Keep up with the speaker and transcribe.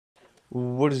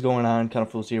What is going on? Kind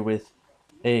of fools here with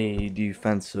a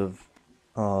defensive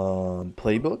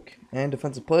playbook and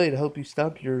defensive play to help you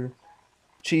stop your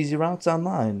cheesy routes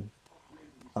online.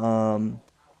 Um,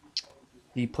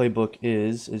 the playbook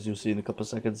is, as you'll see in a couple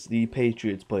seconds, the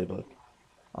Patriots playbook.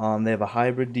 They have a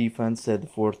hybrid defense. They have the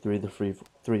 4-3, the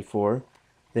 3-4.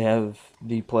 They have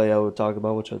the play I would talk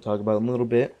about, which I'll talk about in a little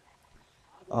bit.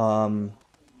 Um,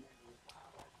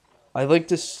 I like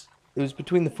this. It was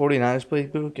between the 49ers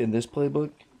playbook and this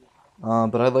playbook.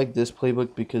 But I like this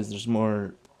playbook because there's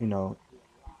more,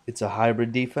 it's a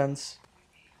hybrid defense,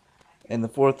 and the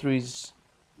 4-3's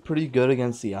pretty good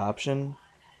against the option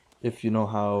if you know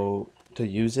how to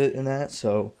use it in that.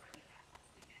 So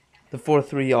the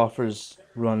 4-3 offers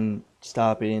run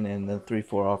stopping, and the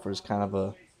 3-4 offers kind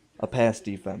of a pass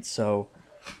defense. So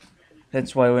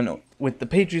that's why when with the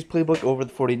Patriots playbook over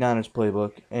the 49ers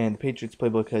playbook, and the Patriots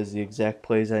playbook has the exact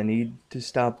plays I need to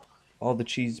stop all the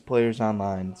cheese players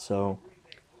online. So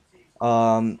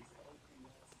um,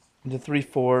 the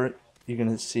 3-4, you're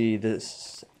gonna see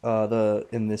this the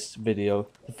in this video.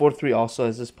 The 4-3 also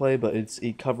has this play, but it's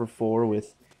a cover four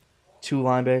with two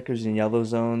linebackers in yellow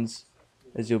zones,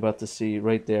 as you're about to see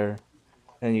right there.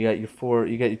 And you got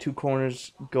your two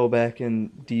corners go back in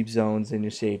deep zones, and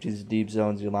your safeties deep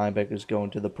zones. Your linebackers go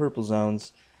into the purple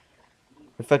zones,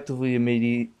 effectively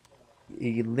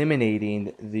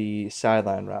eliminating the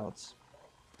sideline routes,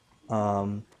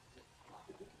 um,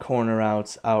 corner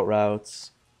routes, out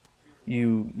routes.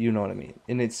 You know what I mean.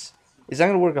 And it's not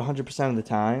gonna work 100% of the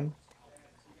time.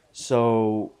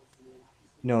 So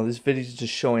this video is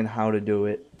just showing how to do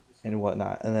it and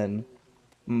whatnot. And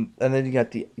then you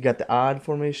got the odd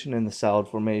formation and the solid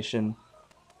formation.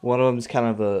 One of them is kind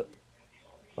of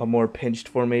a more pinched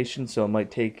formation, so it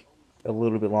might take a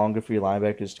little bit longer for your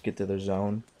linebackers to get to their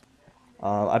zone.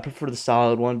 I prefer the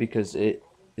solid one because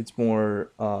it's more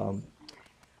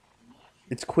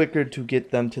it's quicker to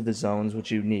get them to the zones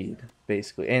which you need,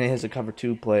 basically. And it has a cover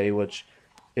two play, which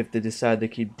if they decide to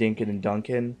keep dinking and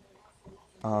dunking,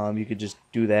 you could just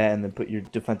do that and then put your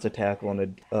defensive tackle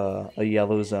in a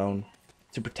yellow zone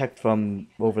to protect from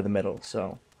over the middle.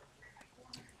 So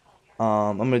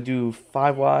I'm gonna do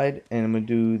five wide, and I'm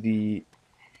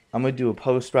gonna do a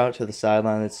post route to the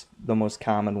sideline. That's the most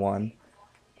common one.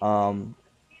 Um,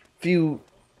 few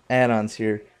add-ons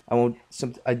here.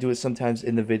 I do it sometimes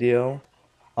in the video.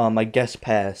 I guess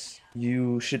pass.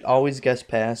 You should always guess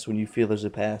pass when you feel there's a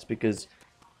pass, because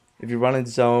if you're running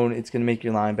zone, it's going to make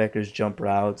your linebackers jump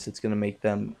routes. It's going to make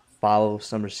them follow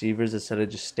some receivers instead of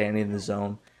just standing in the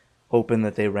zone, hoping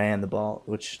that they ran the ball,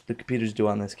 which the computers do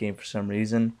on this game for some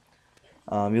reason.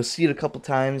 You'll see it a couple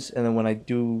times, and then when I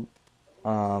do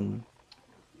um,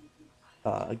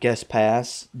 guess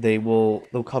pass,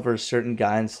 they'll cover a certain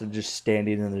guy instead of just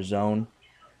standing in their zone.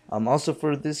 Also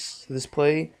for this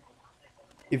play,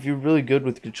 if you're really good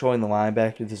with controlling the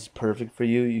linebacker, this is perfect for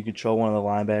you. You control one of the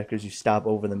linebackers, you stop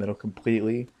over the middle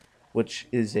completely, which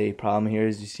is a problem here.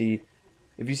 As you see,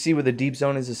 if you see where the deep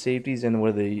zone is, the safeties, and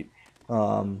where the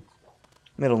um,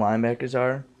 middle linebackers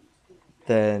are,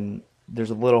 then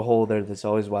there's a little hole there that's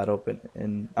always wide open.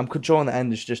 And I'm controlling the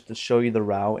end just to show you the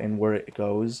route and where it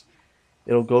goes.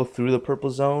 It'll go through the purple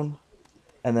zone,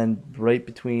 and then right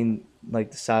between,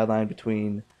 like, the sideline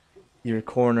between your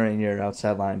corner and your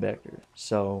outside linebacker.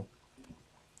 So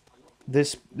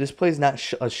this play is not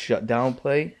a shutdown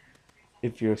play.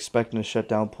 If you're expecting a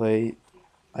shutdown play,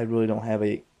 I really don't have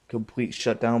a complete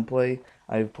shutdown play.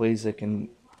 I have plays that can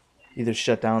either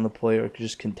shut down the play or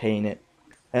just contain it,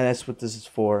 and that's what this is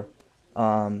for.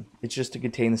 It's just to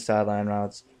contain the sideline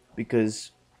routes, because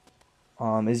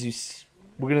as you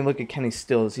we're gonna look at Kenny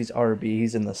Stills. He's RB.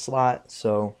 He's in the slot.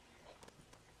 So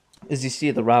as you see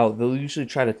at the route, they'll usually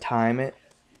try to time it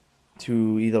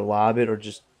to either lob it or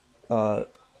just uh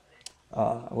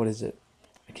what is it?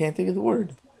 I can't think of the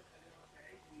word.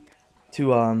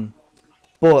 To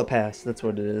bullet pass. That's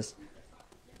what it is.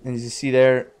 And as you see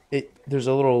there, there's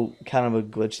a little kind of a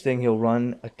glitch thing. He'll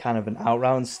run a kind of an out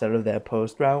route instead of that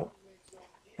post route,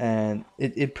 and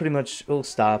it pretty much will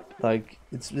stop. Like,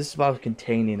 this is about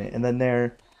containing it. And then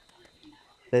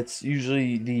that's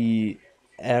usually the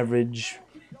average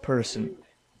person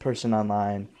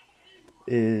online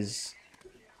is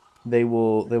they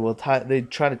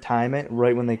try to time it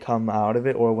right when they come out of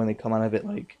it, or when they come out of it,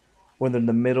 like when they're in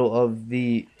the middle of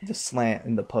the slant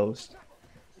in the post,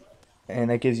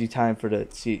 and that gives you time for the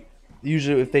see.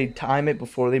 Usually, if they time it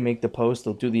before they make the post,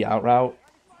 they'll do the out route.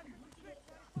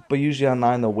 But usually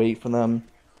online, they'll wait for them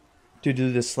to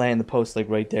do the slant in the post, like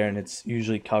right there, and it's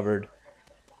usually covered.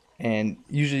 And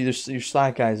usually your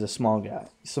slot guy is a small guy.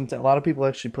 Sometimes a lot of people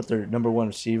actually put their number one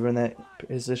receiver in that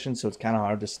position, so it's kind of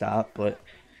hard to stop. But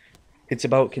it's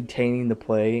about containing the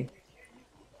play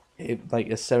at like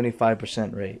a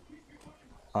 75% rate.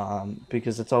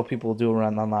 Because that's all people do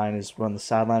around online is run the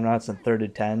sideline routes on 3rd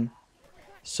and 10.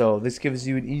 So this gives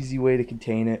you an easy way to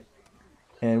contain it.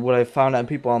 And what I found out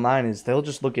people online is they'll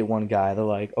just look at one guy. They're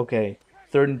like, okay,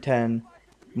 3rd and 10,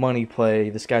 money play.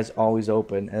 This guy's always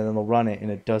open, and then they'll run it,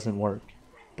 and it doesn't work.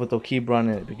 But they'll keep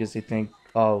running it because they think,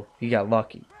 oh, he got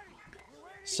lucky.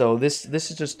 So this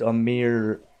is just a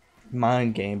mere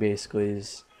mind game, basically.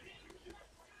 Is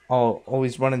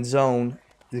always running zone.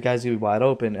 The guy's gonna be wide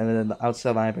open, and then the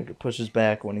outside linebacker pushes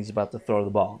back when he's about to throw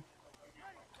the ball.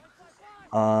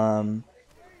 Um,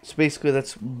 so basically,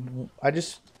 this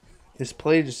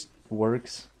play just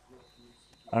works.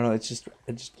 I don't know. It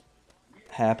just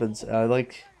happens. I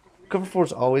like cover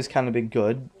four's always kind of been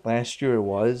good. Last year it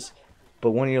was,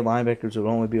 but one of your linebackers would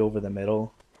only be over the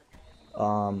middle,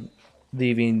 um,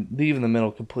 leaving the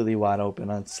middle completely wide open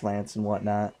on slants and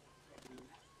whatnot.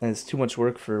 And it's too much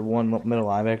work for one middle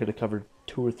linebacker to cover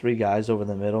two or three guys over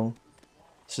the middle.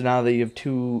 So now that you have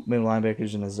two middle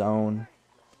linebackers in a zone,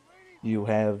 you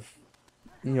have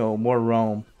more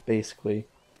roam basically.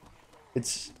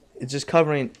 It's just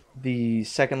covering the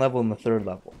second level and the third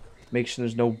level. Make sure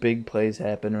there's no big plays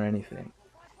happen or anything.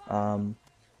 Um,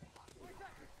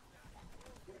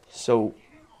 so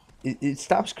it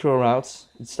stops curl routes.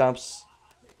 It stops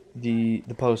the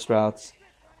post routes.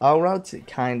 Out routes, it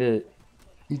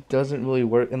doesn't really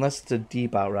work unless it's a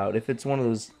deep out route. If it's one of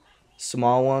those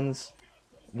small ones,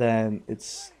 then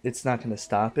it's not going to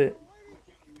stop it.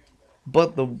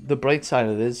 But the bright side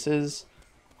of this is,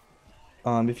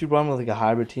 if you run with like a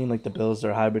hybrid team, like the Bills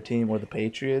are a hybrid team, or the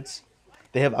Patriots,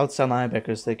 they have outside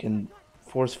linebackers that can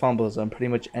force fumbles on pretty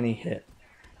much any hit.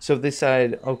 So if they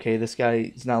decide, okay, this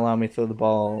guy is not allowing me to throw the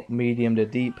ball medium to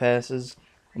deep passes,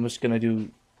 I'm just gonna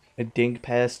do a dink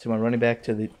pass to my running back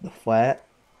to the flat.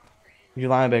 Your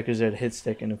linebackers are at hit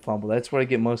stick and a fumble. That's where I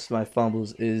get most of my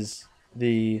fumbles is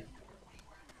the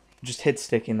just hit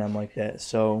sticking them like that.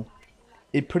 So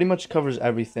it pretty much covers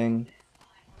everything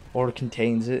or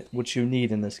contains it, which you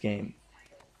need in this game.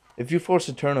 If you force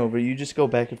a turnover, you just go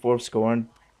back and forth scoring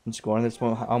and scoring. That's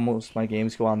how most my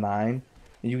games go online.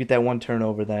 And you get that one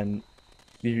turnover, then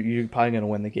you're probably going to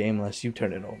win the game unless you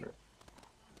turn it over.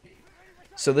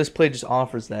 So this play just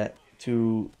offers that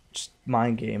to just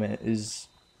mind game it. Is,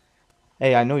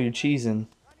 hey, I know you're cheesing.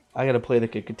 I got a play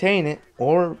that could contain it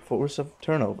or force a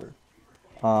turnover.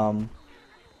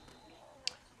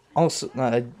 Also,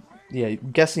 yeah,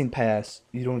 guessing pass.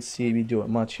 You don't see me do it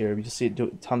much here. You just see it do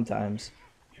it sometimes.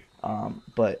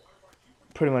 But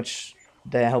pretty much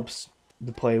that helps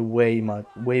the play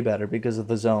way better because of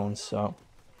the zones. So,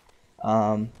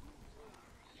 um,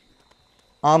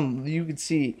 you can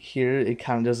see here it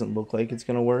kind of doesn't look like it's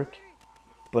gonna work,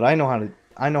 but I know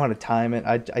how to time it.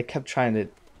 I kept trying to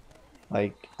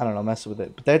like I don't know mess with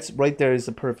it, but that's right there is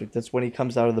the perfect. That's when he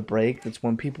comes out of the break. That's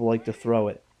when people like to throw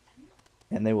it,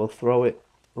 and they will throw it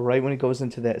right when he goes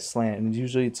into that slant, and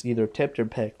usually it's either tipped or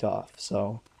picked off.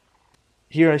 So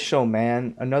here I show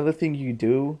man. Another thing you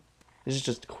do, this is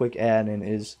just a quick add in,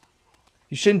 is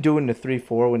you shouldn't do it in a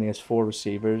 3-4 when he has four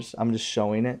receivers. I'm just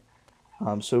showing it.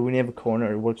 So when you have a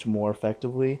corner, it works more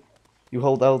effectively. You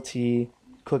hold LT,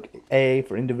 click A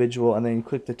for individual, and then you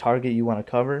click the target you want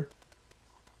to cover.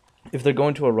 If they're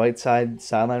going to a right side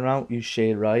sideline route, you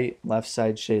shade right, left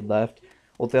side shade left.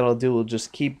 What that'll do will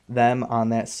just keep them on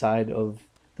that side of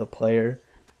the player.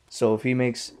 So if he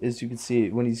makes, as you can see,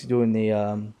 when he's doing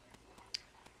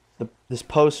this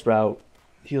post route,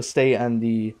 he'll stay on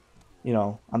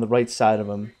on the right side of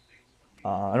him.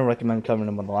 I don't recommend covering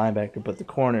him on the linebacker, but the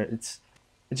corner, it's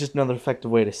just another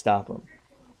effective way to stop him.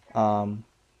 Um,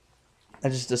 I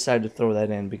just decided to throw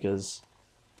that in because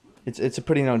it's a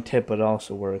pretty known tip, but it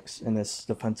also works in this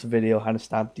defensive video how to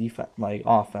stop defense like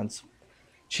offense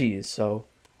cheese. So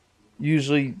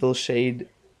usually they'll shade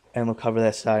and they'll cover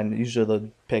that side, and usually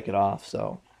they'll pick it off.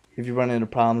 So if you run into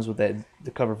problems with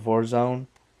the cover four zone,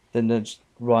 then just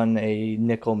run a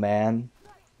nickel man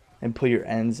and put your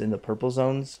ends in the purple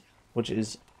zones, which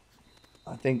is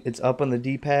I think it's up on the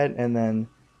D-pad and then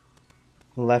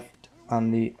left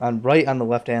right on the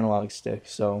left analog stick.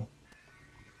 So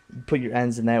put your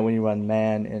ends in that when you run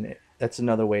man, and that's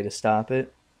another way to stop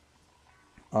it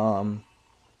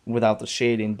without the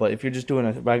shading. But if you're just doing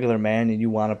a regular man and you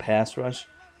want a pass rush,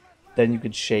 then you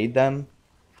could shade them.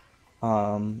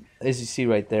 As you see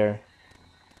right there,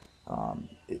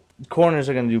 corners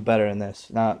are going to do better in this,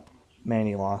 not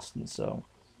Manny Lawson. So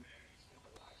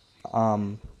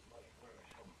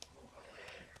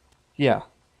Yeah,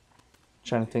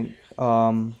 trying to think.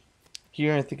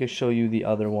 Here I think I show you the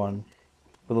other one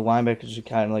where the linebackers are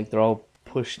kind of like they're all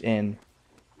pushed in.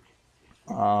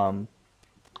 Um,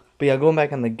 but yeah, going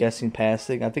back on the guessing pass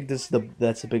thing, I think that's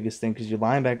the biggest thing because your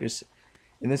linebackers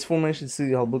in this formation,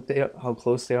 see how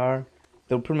close they are.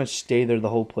 They'll pretty much stay there the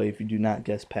whole play if you do not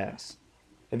guess pass.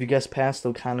 If you guess pass,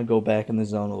 they'll kind of go back in the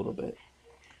zone a little bit.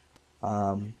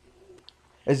 Um,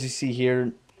 as you see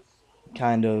here,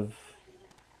 kind of,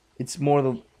 it's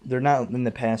more they're not in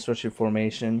the pass rusher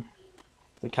formation.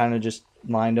 They're kind of just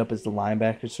lined up as the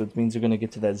linebackers, so it means they're going to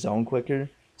get to that zone quicker.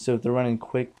 So if they're running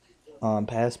quick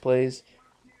pass plays,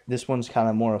 this one's kind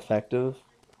of more effective.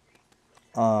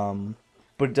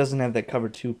 But it doesn't have that cover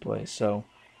two play, so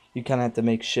you kind of have to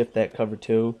make shift that cover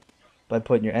two by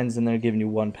putting your ends in there, giving you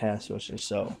one pass rusher.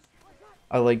 So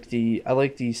I like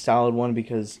the solid one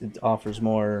because it offers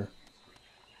more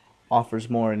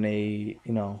in a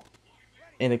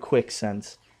in a quick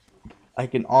sense. I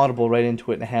can audible right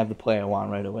into it and have the play I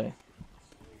want right away.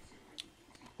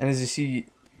 And as you see,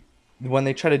 when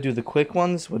they try to do the quick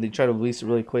ones, when they try to release it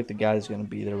really quick, the guy's going to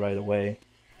be there right away.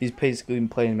 He's basically been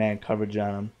playing man coverage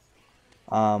on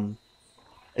him.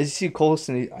 As you see,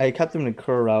 Colson, I kept him in a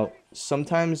curl route.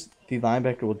 Sometimes the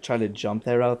linebacker will try to jump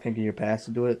that route, thinking you're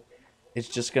passing to it. It's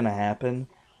just going to happen.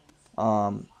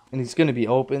 And he's going to be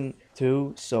open,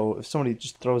 too. So if somebody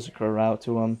just throws a curl route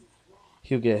to him,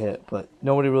 he'll get hit. But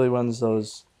nobody really runs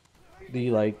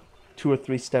the like 2 or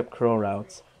 3 step curl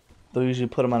routes. They'll usually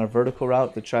put him on a vertical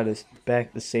route to try to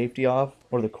back the safety off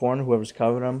or the corner, whoever's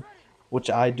covering him. Which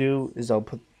I do is I'll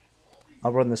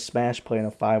run the smash play in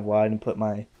a 5 wide and put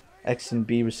my X and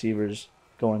B receivers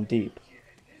going deep.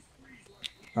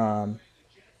 So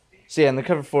yeah, in the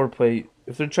cover 4 play,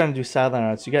 if they're trying to do sideline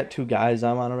routes, you got 2 guys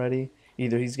I'm on already.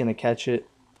 Either he's gonna catch it,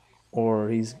 or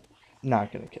he's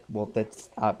not gonna catch. Well, that's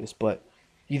obvious, but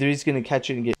either he's gonna catch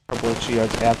it and get a couple extra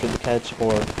yards after the catch,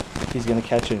 or he's gonna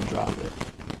catch it and drop it.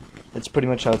 That's pretty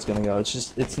much how it's gonna go.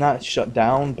 It's not shut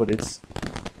down, but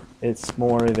it's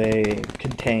more of a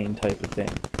contained type of thing.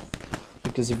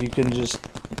 Because if you can just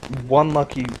one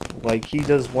lucky, like he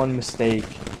does one mistake,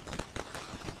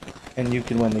 and you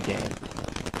can win the game.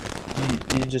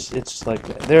 It's just like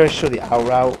that. There I show the out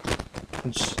route,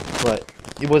 but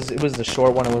it was the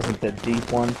short one. It wasn't the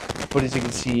deep one. But as you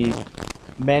can see,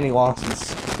 Manny Lawson's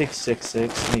thick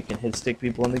 6'6", and he can hit stick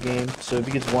people in the game. So if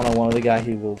he gets one-on-one with the guy,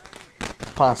 he will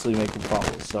possibly make him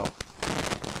fumble. So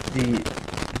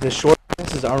the short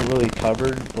passes aren't really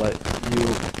covered, but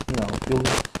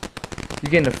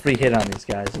you're getting a free hit on these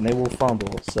guys, and they will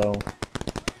fumble. So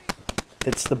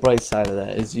it's the bright side of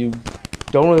that is you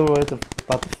don't really worry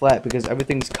about the flat because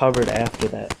everything's covered after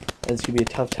that. It's gonna be a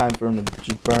tough time for him to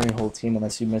just burn your whole team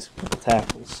unless you miss a couple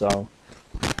tackles. So,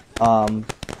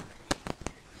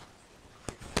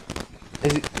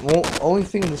 only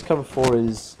thing in this cover 4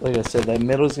 is, like I said, that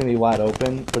middle is gonna be wide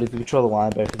open. But if you control the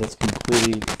linebacker, that's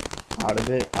completely out of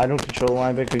it. I don't control the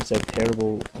linebacker because I have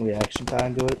terrible reaction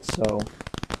time to it. So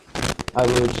I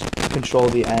would just control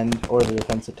the end or the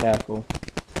defensive tackle.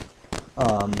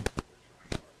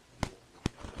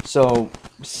 So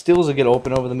stills will get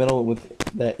open over the middle with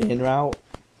that in route,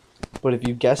 but if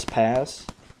you guess pass,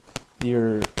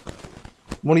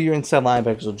 one of your inside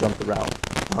linebackers will jump the route.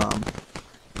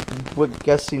 What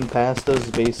guessing pass does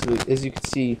is basically, as you can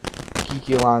see,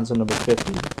 Kiki Alonso, number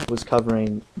 50, was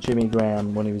covering Jimmy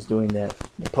Graham when he was doing the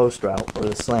post route or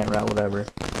the slant route, whatever.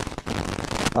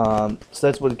 So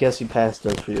that's what guessing pass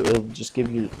does for you. It'll just give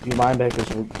you your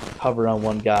linebackers will cover on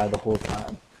one guy the whole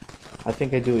time. I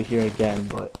think I do it here again,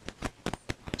 but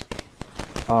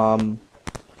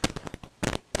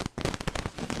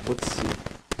let's see.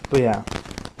 But yeah,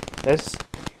 that's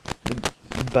the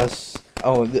best.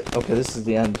 Oh, okay, this is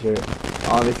the end here.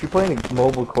 If you're playing a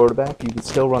mobile quarterback, you can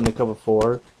still run the cover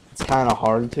 4. It's kind of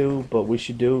hard to, but what we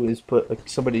should do is put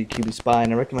somebody QB spy,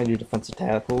 and I recommend your defensive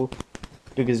tackle,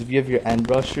 because if you have your end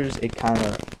rushers, it kind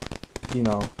of,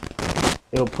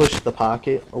 it'll push the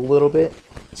pocket a little bit,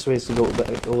 so he has to go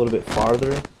back a little bit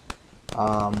farther.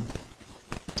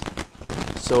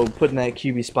 So putting that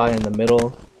QB spy in the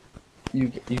middle,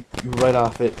 you right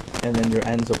off it, and then your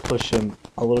ends will push him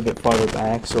a little bit farther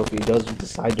back. So if he does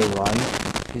decide to run,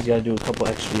 he's got to do a couple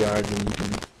extra yards, and you can,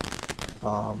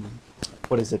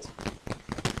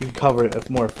 you can cover it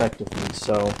more effectively.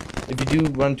 So if you do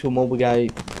run to a mobile guy,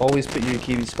 always put your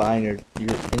QB spy in in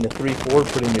the 3-4,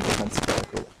 put in your defensive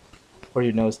tackle or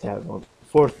your nose tackle.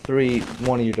 4-3,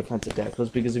 one of your defensive tackles,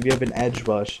 because if you have an edge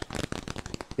rush,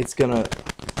 it's kind of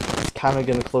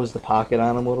gonna close the pocket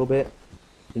on him a little bit,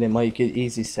 and it might get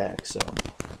easy sacks. So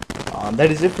that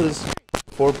is it for this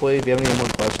before play. If you have any more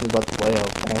questions about the play,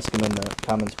 I'll ask them in the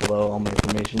comments below. All my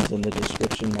information's in the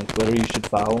description. My Twitter you should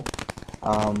follow.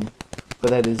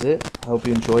 But that is it. I hope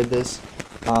you enjoyed this.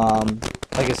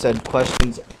 Like I said,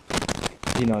 questions,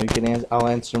 you know, you can I'll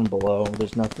answer them below.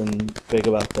 There's nothing big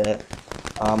about that.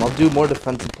 I'll do more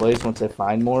defensive plays once I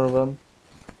find more of them.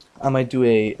 I might do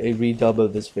a redub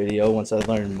of this video once I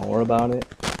learn more about it.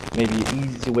 Maybe an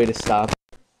easy way to stop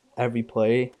every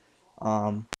play.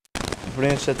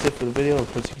 Pretty much that's it for the video.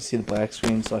 Of course, you can see the black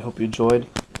screen, so I hope you enjoyed,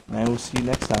 and I will see you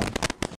next time.